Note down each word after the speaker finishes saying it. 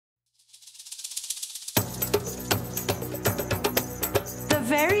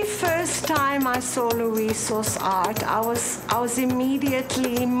very first time I saw Loyiso's art, I was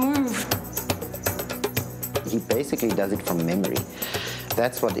immediately moved. He basically does it from memory.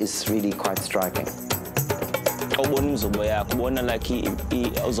 That's what is really quite striking.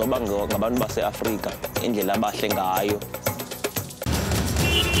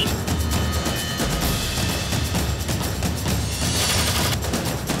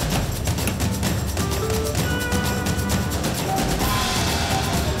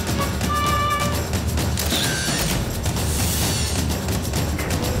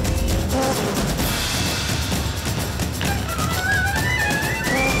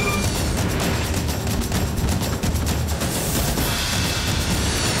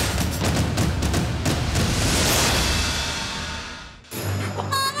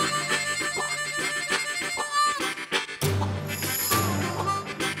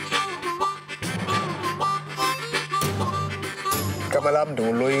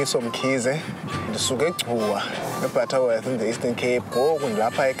 Loyiso Mkize, ndisuke eGcuwa, eButterworth in the Eastern Cape. Ngoku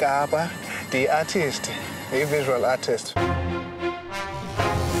ndilapha eKapa, ndi-artist, ndi-visual artist.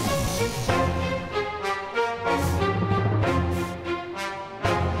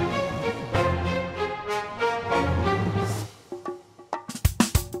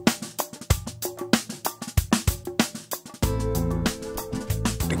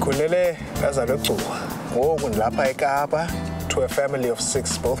 Ndikhulele ngazalwa eGcuwa, ngoku ndilapha eKapa. To a family of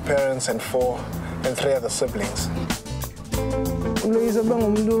 6, both parents and 4, and 3 other siblings. Loyiso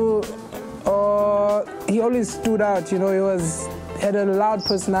he always stood out, you know, he had a loud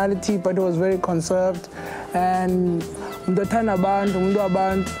personality, but he was very conserved, and the family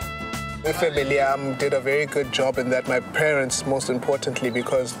did a very good job in that. My parents, most importantly,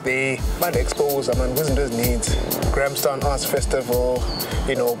 because they exposed those needs. Grahamstown Arts Festival,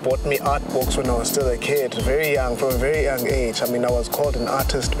 you know, bought me art books when I was still a kid, very young, from a very young age. I mean, I was called an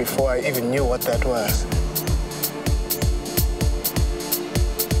artist before I even knew what that was.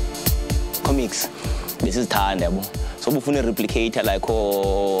 Comics, this is Tandabo. So we find a replicator like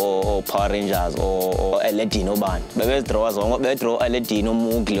Power Rangers or a Latino band. But we draw a Latino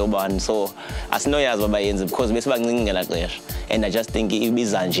Mugli band. So as no years because we like and I just think it be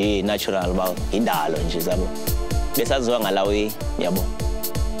Zanje natural about Idalo and Jizabo. This is one alawi yabo.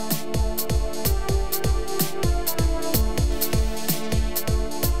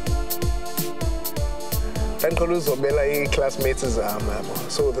 And classmates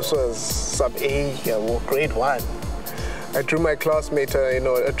so this was sub A, grade 1. I drew my classmate,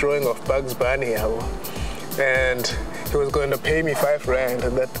 a drawing of Bugs Bunny, and he was going to pay me 5 rand,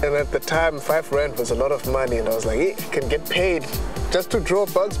 and at the time 5 rand was a lot of money, and I was like, hey, I can get paid just to draw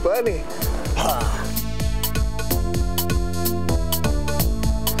Bugs Bunny.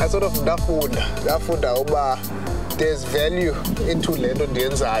 I sort of dafunda there's value into lento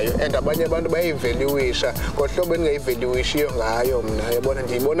ndiyenzayo and abanye abantu bayivaluisha ngohlobo engayivaluishiyo ngayo mna yabona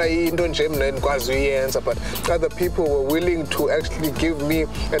ndiyibona into nje mna endikwazi uyenza, but other people were willing to actually give me,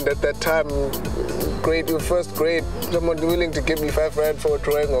 and at that time first grade, someone willing to give me 5 rand for a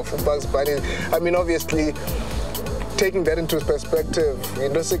drawing of Bugs Bunny. I mean, obviously taking that into perspective,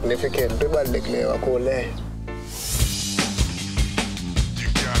 into significant, ebalulekileyo kakhulu.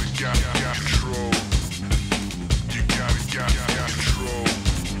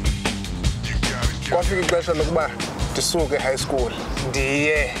 Kwafika ixesha lokuba ndisuke high school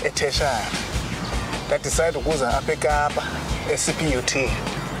ndiye etertiary. That decided ukuza apha eKapa SCPUT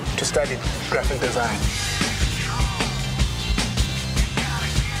to study graphic design.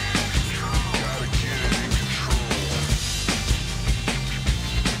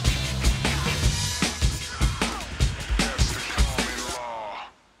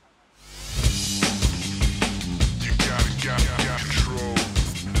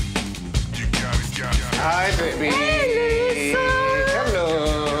 Hi, baby. Hey,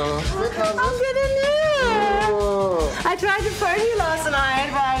 hello. I'm good and you. I tried to phone you last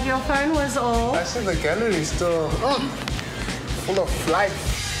night, but your phone was off. I see the gallery still full of life.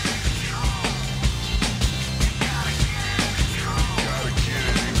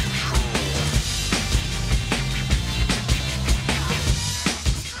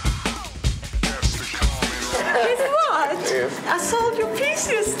 Guess what? Yes. I sold your piece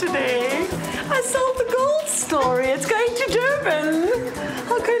yesterday. I sold the gold story. It's going to Durban.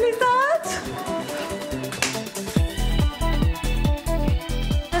 How cool is that?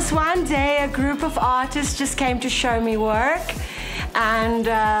 This one day, a group of artists just came to show me work, and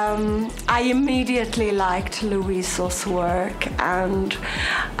I immediately liked Loyiso's work, and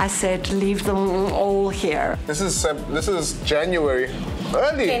I said, leave them all here. This is January,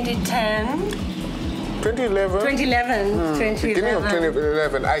 early. 2010. 2011. 2011. Beginning of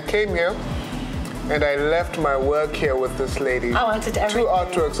 2011. I came here and I left my work here with this lady. I wanted everything. 2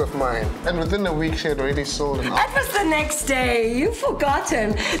 artworks of mine. And within a week, she had already sold them. That was the next day. You've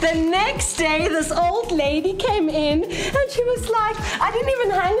forgotten. The next day, this old lady came in and she was like, I didn't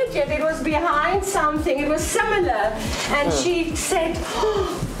even hang it yet. It was behind something. It was similar. And she said,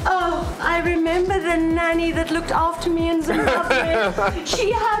 oh, I remember the nanny that looked after me in Zimbabwe.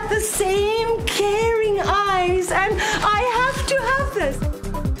 She had the same caring eyes and I have to have this.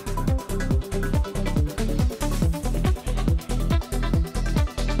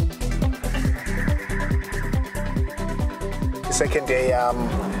 Second day,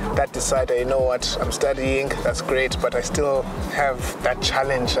 that decided, you know what, I'm studying, that's great, but I still have that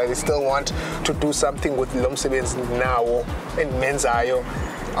challenge. I still want to do something with lo msebenzi now in menzayo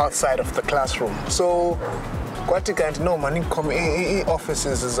outside of the classroom. So, kwathi kanti no mani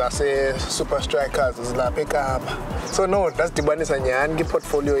offices zase Supa Strikas zilapha eKapa. So no, that's dibanisa nyani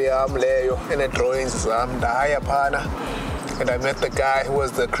portfolio yam leyo ene drawings zam ndaya phana. And I met the guy who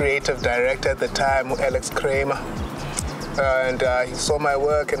was the creative director at the time, Alex Kramer. And he saw my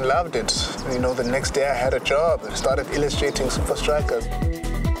work and loved it. You know, the next day I had a job and started illustrating Supa Strikas.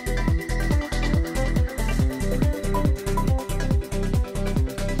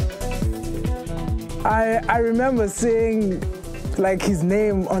 I remember seeing like his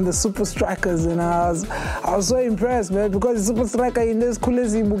name on the Supa Strikas, and I was so impressed, man, because the Supa Striker in this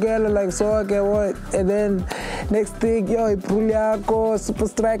KWEZI bugela like so okay what, and then next thing yo ipuliako Supa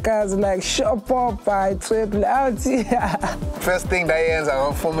Strikas like shop up I triple out. First thing that ends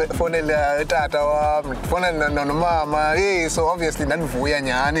I phone tata wami phone no mama, hey, so obviously nanivuya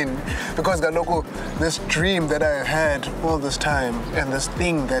nyani because galoko this dream that I had all this time and this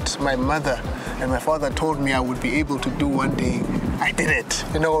thing that my mother and my father told me I would be able to do one day, I did it.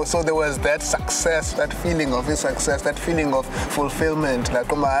 You know, so there was that success, that feeling of success, that feeling of fulfillment.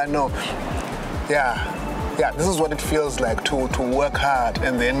 Like, I know, yeah, this is what it feels like to work hard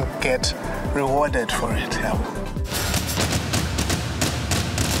and then get rewarded for it. Yeah.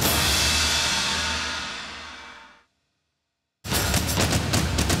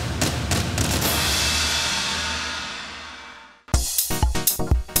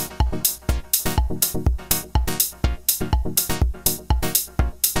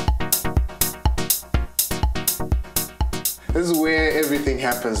 This is where everything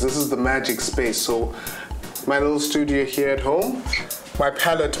happens. This is the magic space. So my little studio here at home, my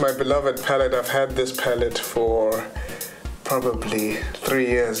palette, my beloved palette, I've had this palette for probably 3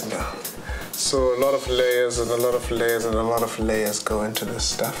 years now. So a lot of layers and a lot of layers and a lot of layers go into this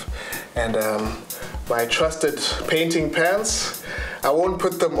stuff. And my trusted painting pans, I won't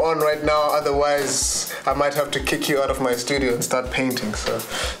put them on right now, otherwise I might have to kick you out of my studio and start painting. So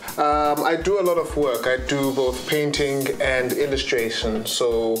I do a lot of work. I do both painting and illustration.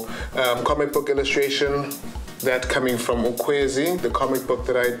 So comic book illustration, that coming from KWEZI, the comic book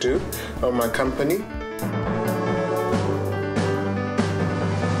that I do on my company.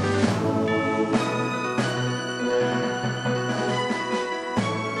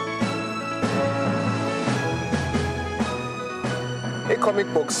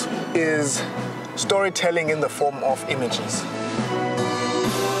 Comic books is storytelling in the form of images.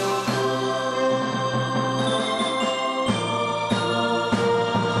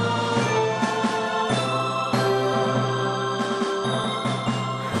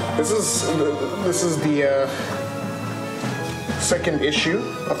 This is the second issue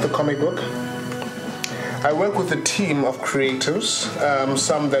of the comic book. I work with a team of creatives,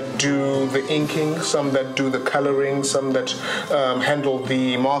 some that do the inking, some that do the coloring, some that handle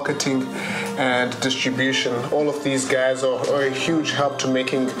the marketing and distribution. All of these guys are a huge help to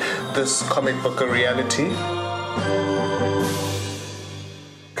making this comic book a reality.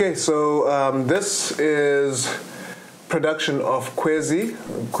 Okay, so this is production of KWEZI.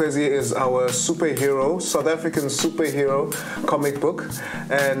 KWEZI is our superhero, South African superhero comic book,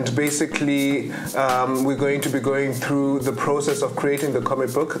 and basically we're going to be going through the process of creating the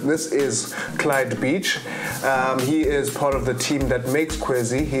comic book. This is Clyde Beach. He is part of the team that makes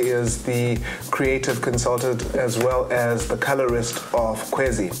KWEZI. He is the creative consultant as well as the colorist of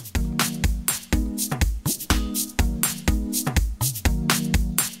KWEZI.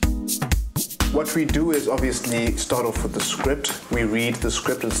 What we do is obviously start off with the script. We read the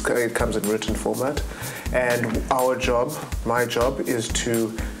script, it comes in written format. And our job, my job, is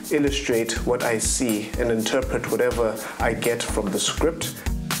to illustrate what I see and interpret whatever I get from the script.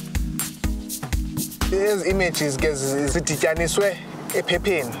 These images zidityaniswe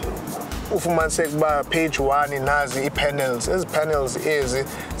ephepheni. ufumaniseke kuba page 1 nazi i-panels. Ezi panels ezi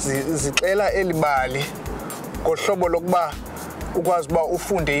zixela elibali ngohlobo lokuba ukwazi uba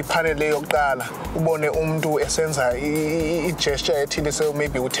ufunde ipanel yokuqala ubone umuntu esenza i-gesture ethile so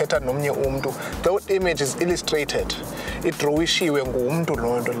maybe uthetha nomnye umuntu. That image is illustrated, idrowishiwe ngumuntu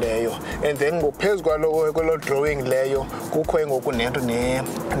loo nto leyo, and then ngophezu kwalo drawing leyo kukho ngoku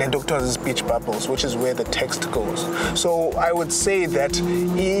nento kuthiwa speech bubbles, which is where the text goes. So I would say that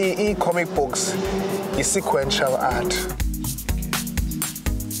comic books is sequential art.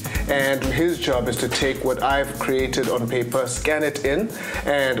 And his job is to take what I've created on paper, scan it in,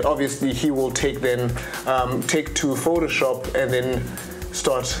 and obviously he will take to Photoshop and then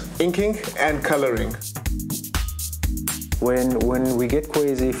start inking and coloring. When we get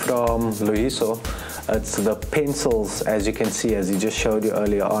KWEZI from Loyiso, it's the pencils, as you can see, as he just showed you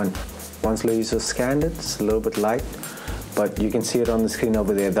earlier on. Once Loyiso scanned it, it's a little bit light, but you can see it on the screen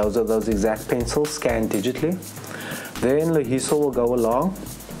over there. Those are those exact pencils scanned digitally. Then Loyiso will go along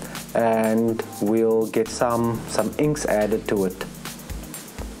and we'll get some inks added to it.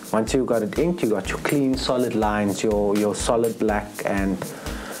 Once you got it inked, you got your clean solid lines, your solid black and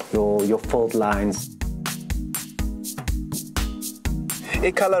your filled lines.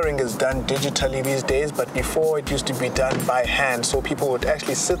 Coloring is done digitally these days, but before it used to be done by hand, so people would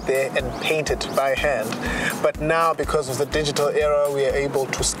actually sit there and paint it by hand. But now, because of the digital era, we are able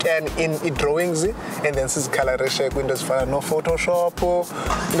to scan in drawings and then colorisha windows for no Photoshop.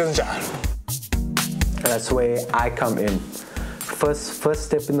 That's where I come in. First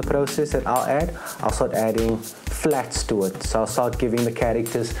step in the process that I'll start adding flats to it. So I'll start giving the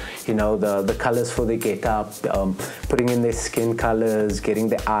characters, you know, the colors for their get-up, putting in their skin colors, getting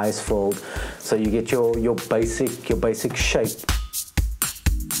their eyes filled. So you get your basic shape.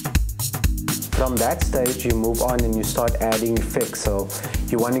 From that stage, you move on and you start adding effects. So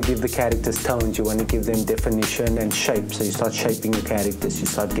you want to give the characters tones, you want to give them definition and shape. So you start shaping the characters, you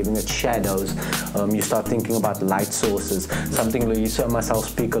start giving it shadows, you start thinking about light sources. Something Loyiso and myself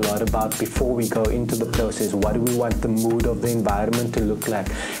speak a lot about before we go into the process. What do we want the mood of the environment to look like?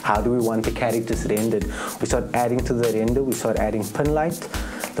 How do we want the characters rendered? We start adding to the render, we start adding pin light,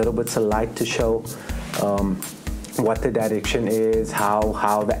 little bits of light to show what the direction is,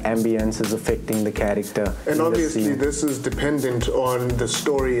 how the ambience is affecting the character. And obviously this is dependent on the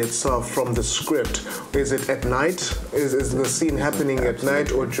story itself from the script. Is it at night? Is the scene happening at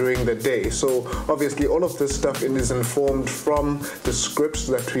night or during the day? So obviously all of this stuff is informed from the scripts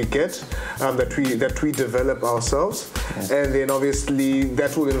that we get, that we develop ourselves. Yes. And then obviously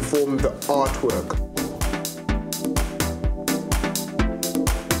that will inform the artwork.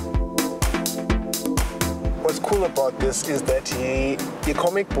 What's cool about this is that the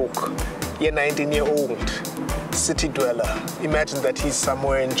comic book, a 19-year-old city dweller, imagine that he's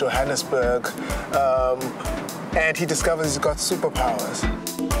somewhere in Johannesburg and he discovers he's got superpowers.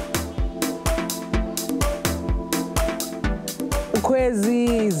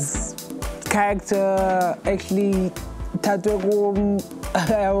 KWEZI's character actually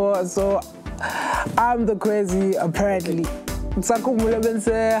so I'm the KWEZI apparently. Ngisakhumbula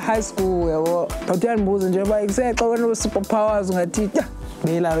bense high school yabo but uyandibuza nje ba isexa wena superpowers ungathi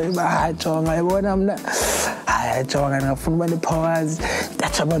bela bahajonga yabona mina hayajonga ngafuna uba ne-powers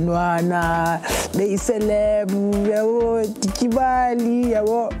touch abantwana beyi-celeb yabo dikibali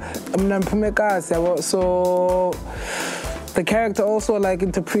yabo mina ngiphume kasi yabo. So the character also like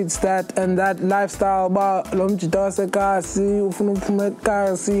interprets that and that lifestyle about he wants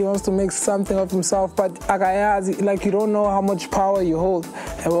to make something of himself, but like you don't know how much power you hold.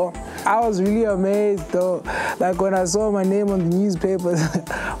 I was really amazed though, like when I saw my name on the newspapers,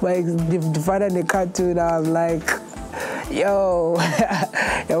 like divided the cartoon, I was like, yo,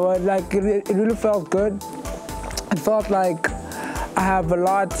 like it really felt good. It felt like I have a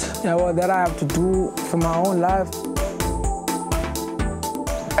lot that I have to do for my own life.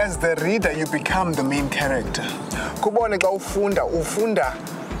 As the reader, you become the main character.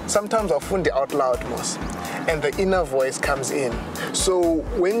 Sometimes ufunda out loud most, and the inner voice comes in. So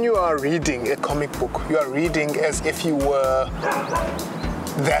when you are reading a comic book, you are reading as if you were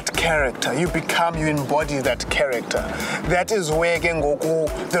that character. You embody that character. That is where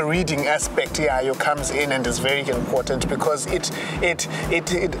the reading aspect here comes in and is very important because it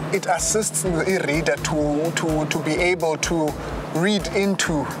assists the reader to be able to read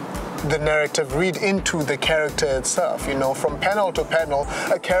into the narrative, read into the character itself. You know, from panel to panel,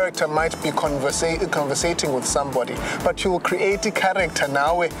 a character might be conversating with somebody, but you will create a character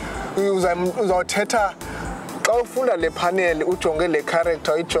now. Xa ufunda le panel ujonge le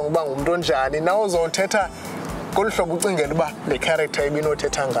character ijonge uba ngumntu onjani, now uzothetha the character and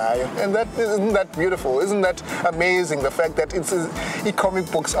isn't that beautiful? Isn't that amazing, the fact that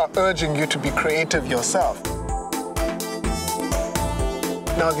comic books are urging you to be creative yourself?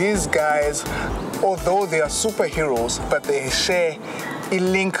 Now these guys, although they are superheroes, but they share a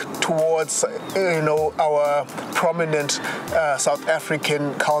link towards our prominent South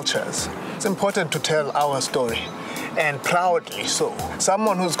African cultures. It's important to tell our story, and proudly so.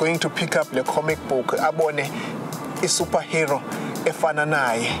 Someone who's going to pick up the comic book, abone a superhero efana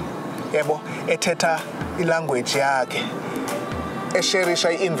naye, yebo, ethetha ilanguage yakhe, esharisha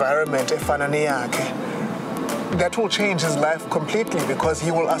environment efana neyakhe. That will change his life completely because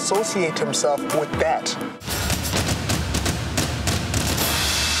he will associate himself with that.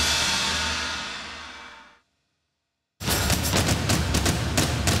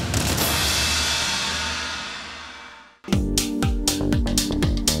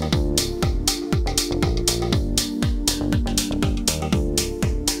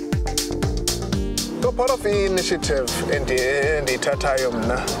 Part of the initiative in the Tatayum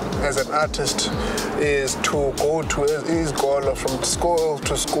as an artist is to go to his goal from school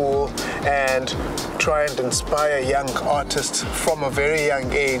to school and try and inspire young artists from a very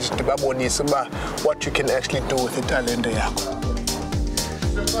young age what you can actually do with the talent.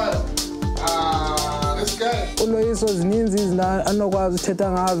 This guy. Loyiso zininzi anokwazi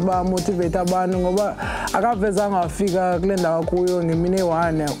uthetha ngazo ba motivate abantu ngoba akavezanga wafika kule ndawo kuyo ngemini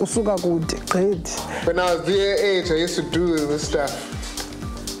ewane usuka kude gqithi. When I was their age, I used to do this stuff.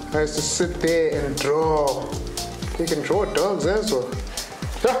 I used to sit there and draw. You can draw dogs as well.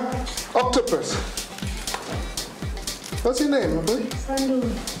 Yeah, octopus. What's your name, my boy? Sandul.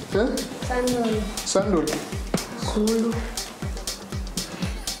 Huh? Sandul. Sandul. Zulu.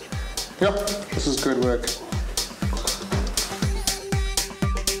 Yeah, this is good work.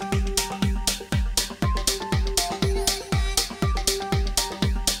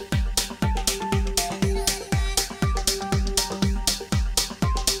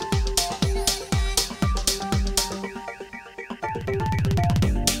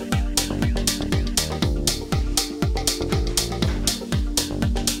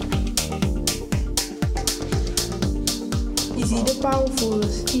 Is he the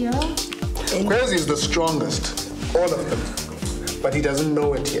powerfulest? Yeah. KWEZI is the strongest, all of them, but he doesn't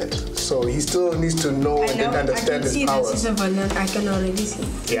know it yet. So he still needs to know and then understand his power. I can see that he's a villain. I can already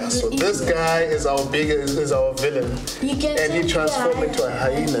see. Yeah. So this guy is our villain, and he transformed into a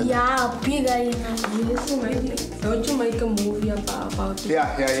hyena. Yeah, big hyena. Don't you make a movie about it?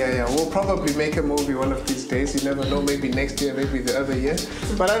 Yeah. We'll probably make a movie one of these days. You never know. Maybe next year, maybe the other year.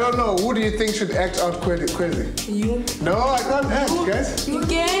 But I don't know. Who do you think should act out KWEZI? You. No, I can't act, guys. You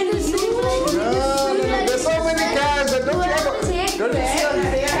can. No. There's so many guys that don't you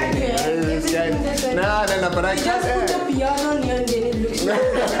this guy. No, but I can't act. Just put the piano near and then it looks like.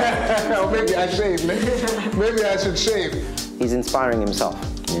 Or maybe I shave. Maybe I should shave. He's inspiring himself,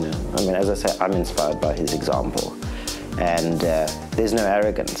 you know. I mean, as I say, I'm inspired by his example. And there's no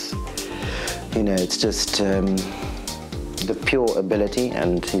arrogance. You know, it's just the pure ability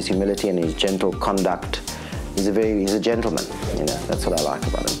and his humility and his gentle conduct. He's a gentleman, you know. That's what I like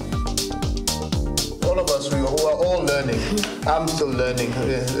about him. All of us, we are all learning. I'm still learning.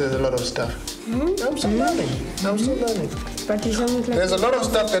 There's a lot of stuff. I'm still learning. But there's a lot of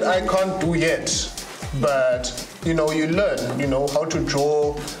stuff that I can't do yet. But, you know, you learn, you know, how to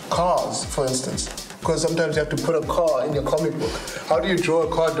draw cars, for instance. Because sometimes you have to put a car in your comic book. How do you draw a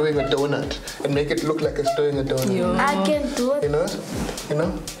car doing a donut and make it look like it's doing a donut? Yeah. I can do it. You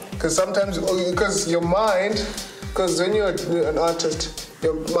know? Because sometimes, because your mind, because when you're an artist,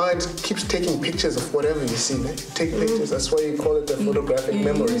 your mind keeps taking pictures of whatever you see. You take pictures, that's why you call it the photographic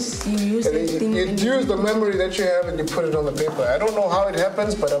memory. You use the memory that you have and you put it on the paper. I don't know how it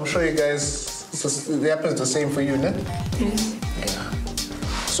happens, but I'm sure you guys, it happens the same for you, no? Yes. Yeah.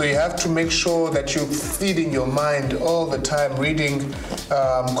 So you have to make sure that you're feeding your mind all the time, reading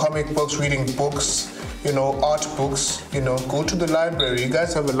comic books, reading books, you know, art books, you know, go to the library. You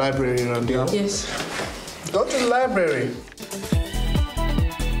guys have a library around here? Yes. Go to the library.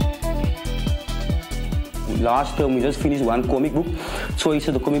 Last term, we just finished one comic book,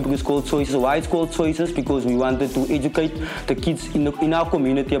 Choices. The comic book is called Choices. Why it's called Choices? Because we wanted to educate the kids in our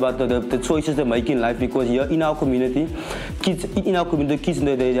community about the choices they make in life. Because here in our community, kids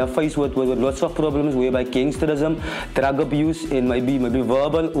they are faced with lots of problems, whereby gangsterism, drug abuse, and maybe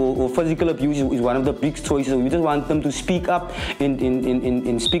verbal or physical abuse is one of the big choices. We just want them to speak up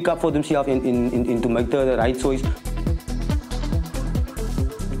and speak up for themselves and to make the right choice.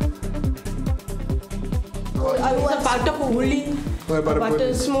 I was about a bully. About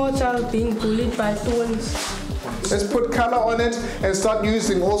a small child being bullied by twins. Let's put color on it and start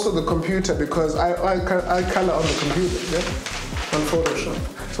using also the computer, because I color on the computer, yeah? On Photoshop.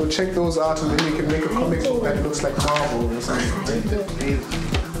 So check those out, and then you can make a comic book that looks like Marvel or something.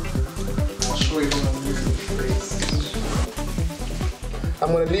 I'll show you when I'm using the face.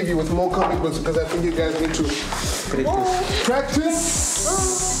 I'm going to leave you with more comic books because I think you guys need to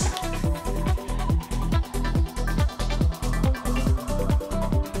practice.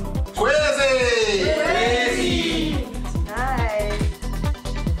 KWEZI! Hi.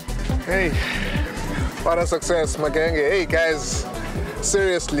 Hey, what a success, Magenge. Hey guys,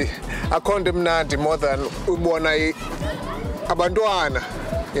 seriously, I condemn Nandi more than ubona abantwana,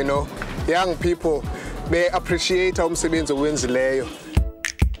 you know, young people. They appreciate umsebenzi owenzileyo.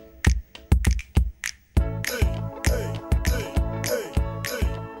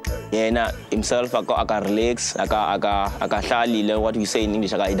 Yena himself aka relax, aka hlali, what we say in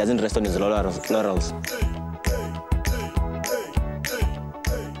English, he doesn't rest on his laurels.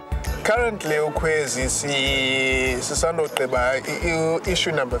 Currently, KWEZI sisandogqiba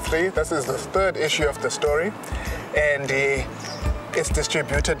issue number 3. This is the 3rd issue of the story, and it's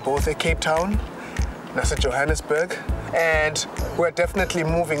distributed both in Cape Town and Johannesburg, and we're definitely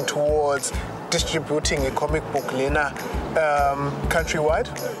moving towards distributing a comic book lena countrywide.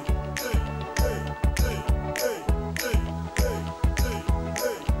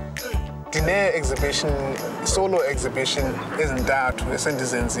 Dine exhibition, solo exhibition isn't that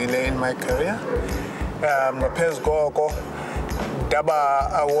esendizenzile in my career. Phezu koko daba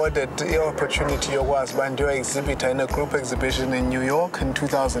awarded the opportunity yokwazi uba ndiyo-exhibita in a group exhibition in New York in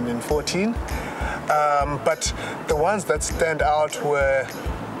 2014. But the ones that stand out were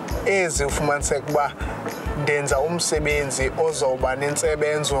ezi ufumaniseka uba ndenza umsebenzi ozoba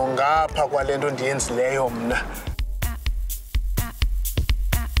nentsebenzo ngapha kwale nto ndiyenzileyo mna.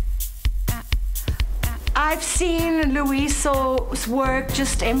 I've seen Loyiso's work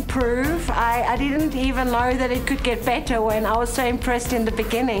just improve. I didn't even know that it could get better when I was so impressed in the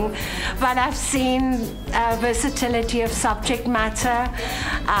beginning. But I've seen versatility of subject matter.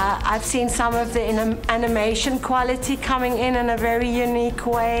 I've seen some of the animation quality coming in a very unique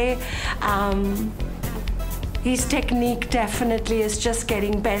way. His technique definitely is just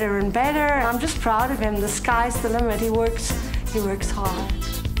getting better and better. I'm just proud of him. The sky's the limit. He works hard.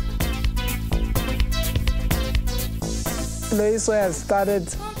 Loyiso has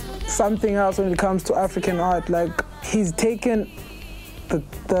started something else when it comes to African art. Like, he's taken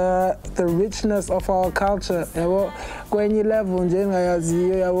the richness of our culture, kwenye level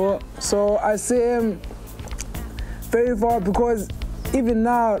njengayaziyo. So I see him very far, because even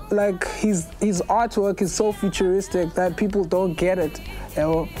now, like, his artwork is so futuristic that people don't get it.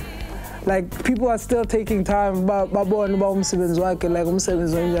 Like, people are still taking time babona uba umsebenzi wakhe, like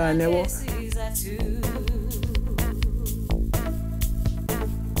umsebenzi onjani.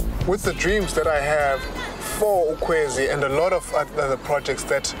 With the dreams that I have for KWEZI and a lot of other projects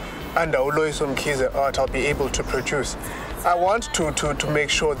that under Loyiso Mkize art I'll be able to produce, I want to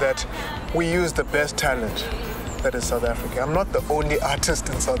make sure that we use the best talent that is South Africa. I'm not the only artist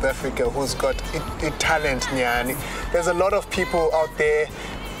in South Africa who's got a talent, nyani. There's a lot of people out there,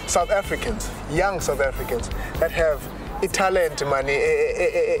 South Africans, young South Africans, that have a talent, money,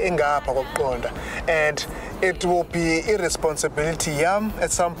 and it will be irresponsibility at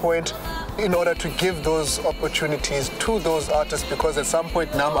some point in order to give those opportunities to those artists, because at some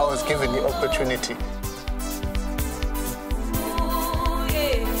point now I was given the opportunity.